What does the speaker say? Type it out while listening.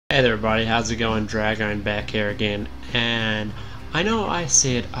Hey there everybody, how's it going? Dragon back here again, and I know I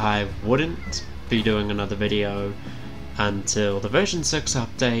said I wouldn't be doing another video until the version 6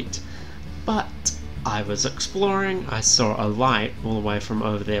 update, but I was exploring, I saw a light all the way from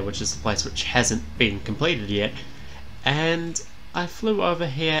over there, which is the place which hasn't been completed yet, and I flew over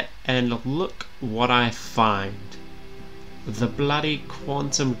here and look what I find. The bloody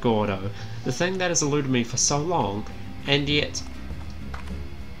quantum Gordo, the thing that has eluded me for so long, and yet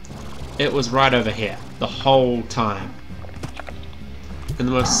it was right over here, the whole time. In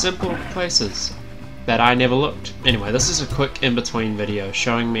the most simple places that I never looked. Anyway, this is a quick in-between video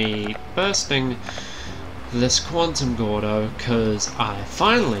showing me bursting this quantum Gordo, because I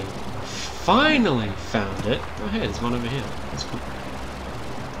finally found it. Oh hey, there's one over here. That's cool.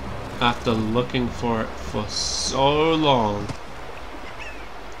 After looking for it for so long.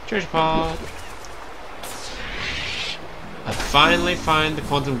 Treasure pod! I finally find the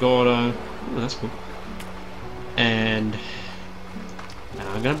quantum Gordo. Ooh, that's cool. And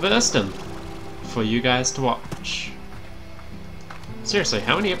I'm gonna burst him for you guys to watch. Seriously,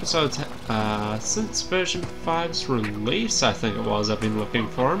 how many episodes since version 5's release, I think it was, I've been looking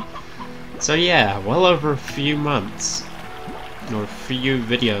for him. So yeah, well over a few months. Or a few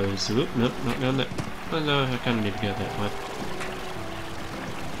videos. Oop, nope, not going that. Oh no, I kinda need to go that way.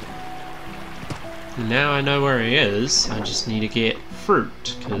 Now I know where he is, I just need to get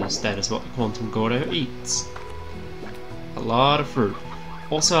fruit, because that is what the quantum Gordo eats. A lot of fruit.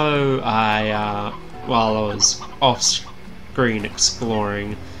 Also, while I was off screen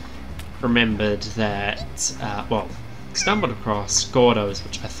exploring, remembered that, stumbled across Gordos,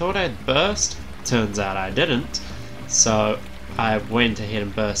 which I thought I'd burst. Turns out I didn't, so I went ahead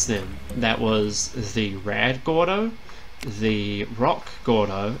and burst them. That was the Rad Gordo, the Rock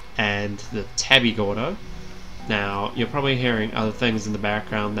Gordo, and the Tabby Gordo. Now, you're probably hearing other things in the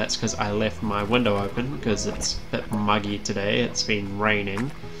background. That's because I left my window open, because it's a bit muggy today. It's been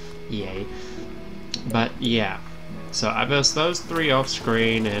raining. Yay. But yeah, so I burst those three off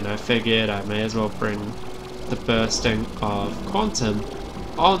screen, and I figured I may as well bring the bursting of Quantum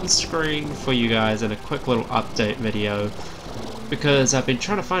on screen for you guys in a quick little update video, because I've been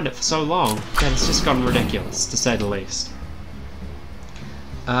trying to find it for so long that it's just gotten ridiculous, to say the least.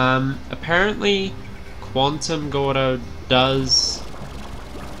 Apparently Quantum Gordo does...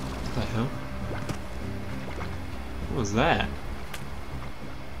 What the hell? What was that?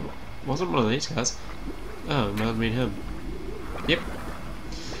 Wasn't one of these guys. Oh, it might have been him. Yep.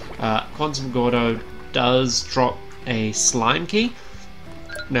 Quantum Gordo does drop a slime key.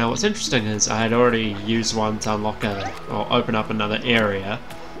 Now what's interesting is I had already used one to unlock or open up another area,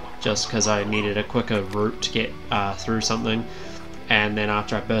 just because I needed a quicker route to get through something, and then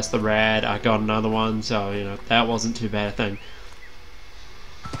after I burst the Rad I got another one, so you know, that wasn't too bad a thing.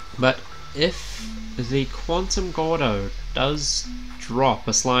 But if the Quantum Gordo does drop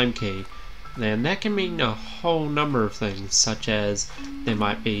a slime key, then that can mean a whole number of things, such as there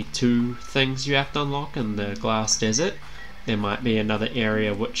might be 2 things you have to unlock in the glass desert. There might be another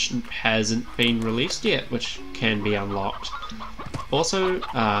area which hasn't been released yet, which can be unlocked. Also,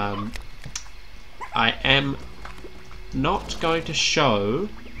 I am not going to show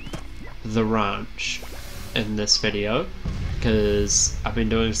the ranch in this video, because I've been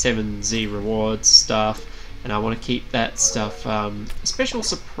doing 7Z rewards stuff, and I want to keep that stuff a special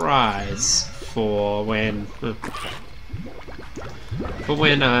surprise for when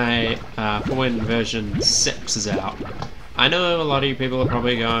version 6 is out. I know a lot of you people are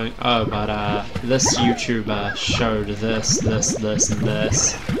probably going, oh, but this YouTuber showed this, and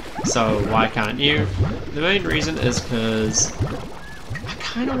this, so why can't you? The main reason is because I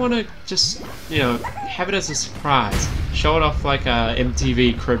kind of want to just, you know, have it as a surprise. Show it off like a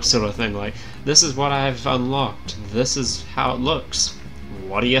MTV Crib sort of thing, like, this is what I've unlocked, this is how it looks,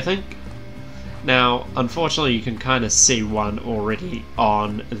 what do you think? Now, unfortunately you can kind of see one already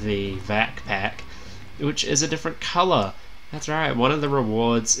on the VAC pack, which is a different color. That's right, one of the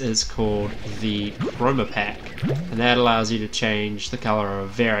rewards is called the Chroma Pack, and that allows you to change the color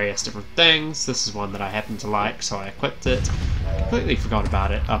of various different things. This is one that I happen to like, so I equipped it. Completely forgot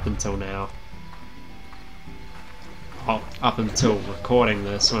about it up until now. Well, up until recording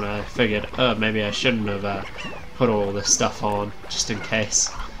this, when I figured, oh, maybe I shouldn't have put all this stuff on, just in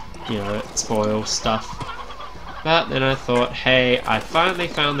case, you know, it spoils stuff. But then I thought, hey, I finally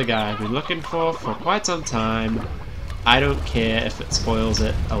found the guy I've been looking for quite some time. I don't care if it spoils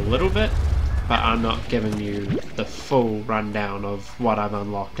it a little bit, but I'm not giving you the full rundown of what I've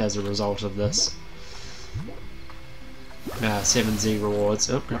unlocked as a result of this. 7Z rewards.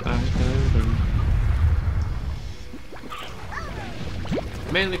 Oh,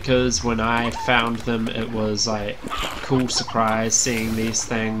 Mainly because when I found them, it was like a cool surprise seeing these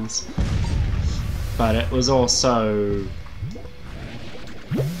things. But it was also,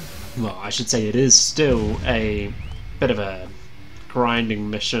 well, I should say it is still a bit of a grinding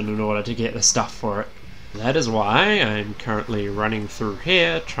mission in order to get the stuff for it. That is why I'm currently running through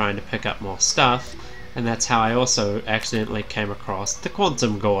here trying to pick up more stuff, and that's how I also accidentally came across the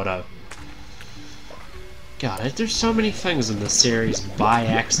Quantum Gordo. God, there's so many things in this series by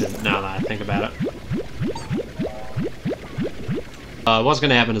accident now that I think about it. What's going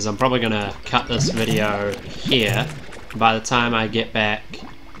to happen is I'm probably going to cut this video here. By the time I get back,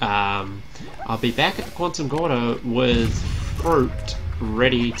 I'll be back at the Quantum Gordo with fruit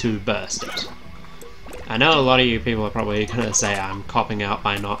ready to burst it. I know a lot of you people are probably going to say I'm copping out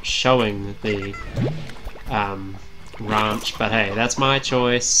by not showing the ranch, but hey, that's my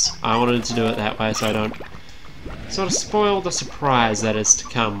choice. I wanted to do it that way so I don't sort of spoil the surprise that is to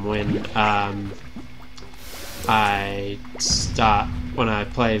come when when I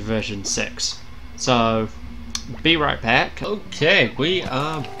play version 6. So, be right back. Okay, we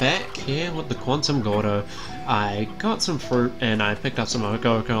are back here with the Quantum Gordo. I got some fruit and I picked up some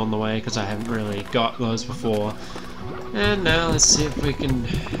Gordo on the way because I haven't really got those before. And now let's see if we can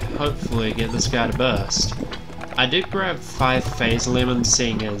hopefully get this guy to burst. I did grab 5 phase lemons,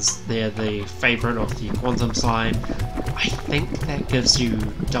 seeing as they're the favourite of the Quantum Slime. I think that gives you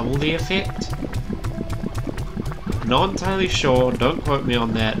double the effect. Not entirely sure, don't quote me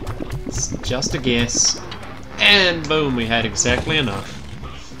on that. It's just a guess. And boom, we had exactly enough.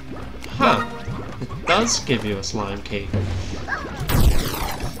 Huh. It does give you a slime key.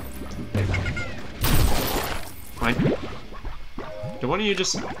 Fine. Do one of you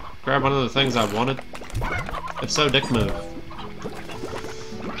just grab one of the things I wanted? If so, dick move.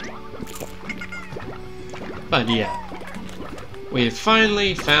 But yeah. We have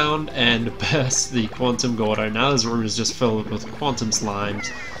finally found and burst the Quantum Gordo. Now this room is just filled with quantum slimes.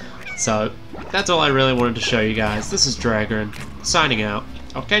 So, that's all I really wanted to show you guys. This is Dragon, signing out.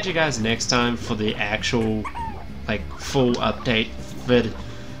 I'll catch you guys next time for the actual, like, full update vid,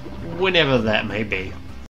 whenever that may be.